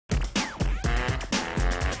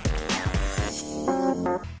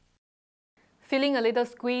Feeling a little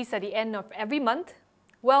squeezed at the end of every month?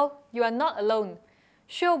 Well, you are not alone.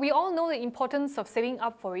 Sure, we all know the importance of saving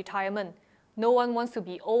up for retirement. No one wants to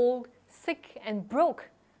be old, sick and broke.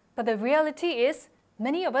 But the reality is,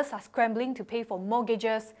 many of us are scrambling to pay for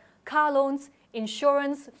mortgages, car loans,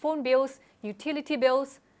 insurance, phone bills, utility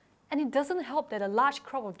bills. And it doesn't help that a large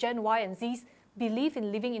crop of Gen Y and Zs believe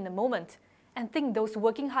in living in the moment and think those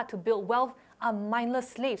working hard to build wealth are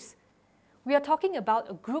mindless slaves. We are talking about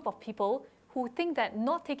a group of people who think that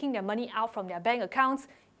not taking their money out from their bank accounts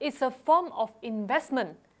is a form of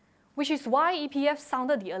investment, which is why EPF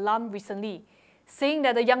sounded the alarm recently, saying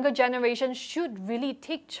that the younger generation should really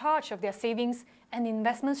take charge of their savings and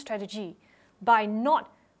investment strategy by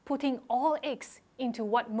not putting all eggs into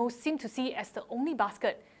what most seem to see as the only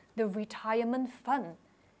basket, the retirement fund.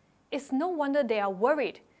 It's no wonder they are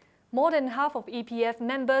worried. More than half of EPF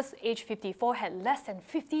members aged 54 had less than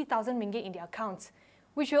 50,000 ringgit in their accounts,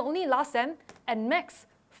 which will only last them, at max,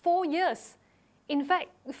 4 years. In fact,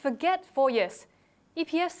 forget 4 years.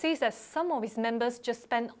 EPF says that some of its members just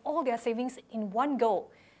spent all their savings in one go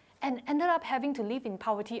and ended up having to live in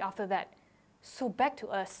poverty after that. So back to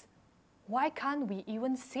us. Why can't we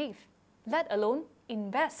even save, let alone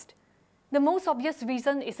invest? The most obvious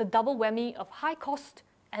reason is a double whammy of high cost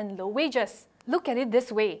and low wages. Look at it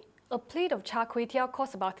this way. A plate of char kway teow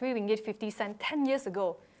cost about 3 ringgit 50 cent 10 years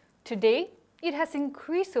ago. Today, it has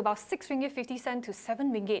increased to about 6 ringgit 50 cent to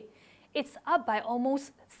 7 ringgit. It's up by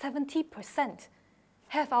almost 70%.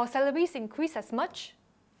 Have our salaries increased as much?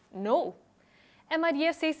 No.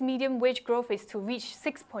 MIDF says median wage growth is to reach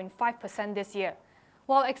 6.5% this year,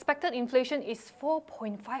 while expected inflation is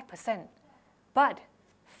 4.5%. But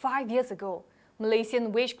 5 years ago,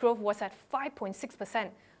 Malaysian wage growth was at 5.6%,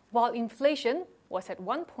 while inflation was at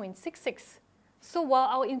 1.66%. So while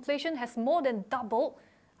our inflation has more than doubled,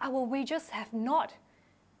 our wages have not.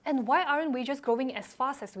 And why aren't wages growing as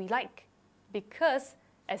fast as we like? Because,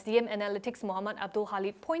 as DM Analytics Muhammad Abdul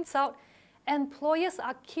Halid points out, employers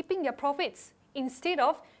are keeping their profits instead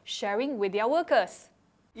of sharing with their workers.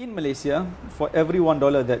 In Malaysia, for every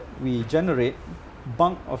 $1 that we generate,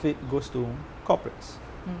 bulk of it goes to corporates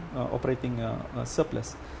operating a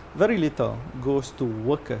surplus. Very little goes to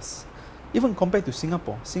workers. Even compared to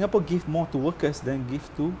Singapore, Singapore gives more to workers than give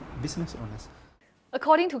to business owners.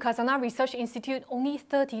 According to Khazanah Research Institute, only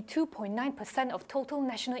 32.9% of total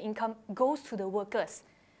national income goes to the workers,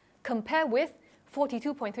 compared with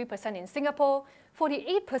 42.3% in Singapore,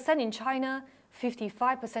 48% in China,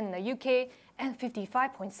 55% in the UK, and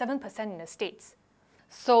 55.7% in the States.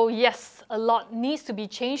 So yes, a lot needs to be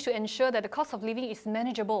changed to ensure that the cost of living is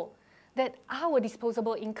manageable, that our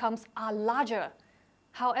disposable incomes are larger.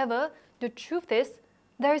 However, the truth is,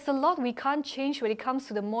 there is a lot we can't change when it comes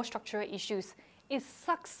to the more structural issues. It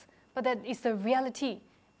sucks, but that is the reality.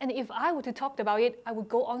 And if I were to talk about it, I would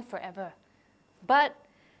go on forever. But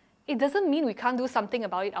it doesn't mean we can't do something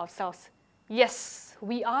about it ourselves. Yes,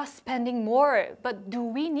 we are spending more, but do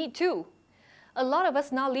we need to? A lot of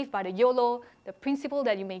us now live by the YOLO, the principle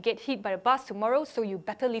that you may get hit by a bus tomorrow, so you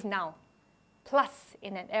better live now. Plus,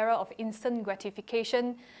 in an era of instant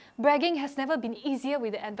gratification, bragging has never been easier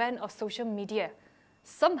with the advent of social media.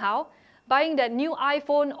 Somehow, buying that new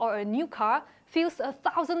iPhone or a new car feels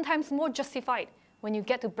 1,000 times more justified when you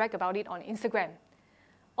get to brag about it on Instagram.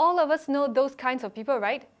 All of us know those kinds of people,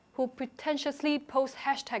 right? Who pretentiously post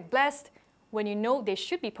 #blessed when you know they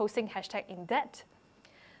should be posting #in debt.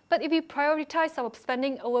 But if we prioritize our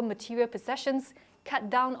spending over material possessions, cut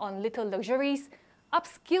down on little luxuries,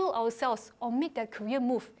 upskill ourselves or make that career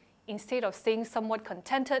move instead of staying somewhat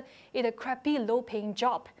contented in a crappy low-paying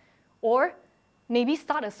job, or maybe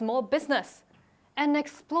start a small business and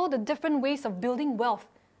explore the different ways of building wealth,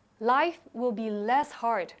 life will be less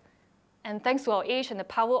hard. And thanks to our age and the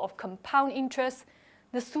power of compound interest,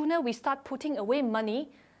 the sooner we start putting away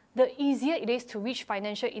money, the easier it is to reach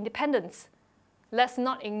financial independence. Let's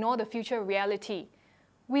not ignore the future reality.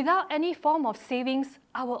 Without any form of savings,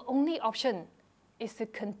 our only option is to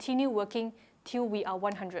continue working till we are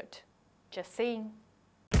 100. Just saying.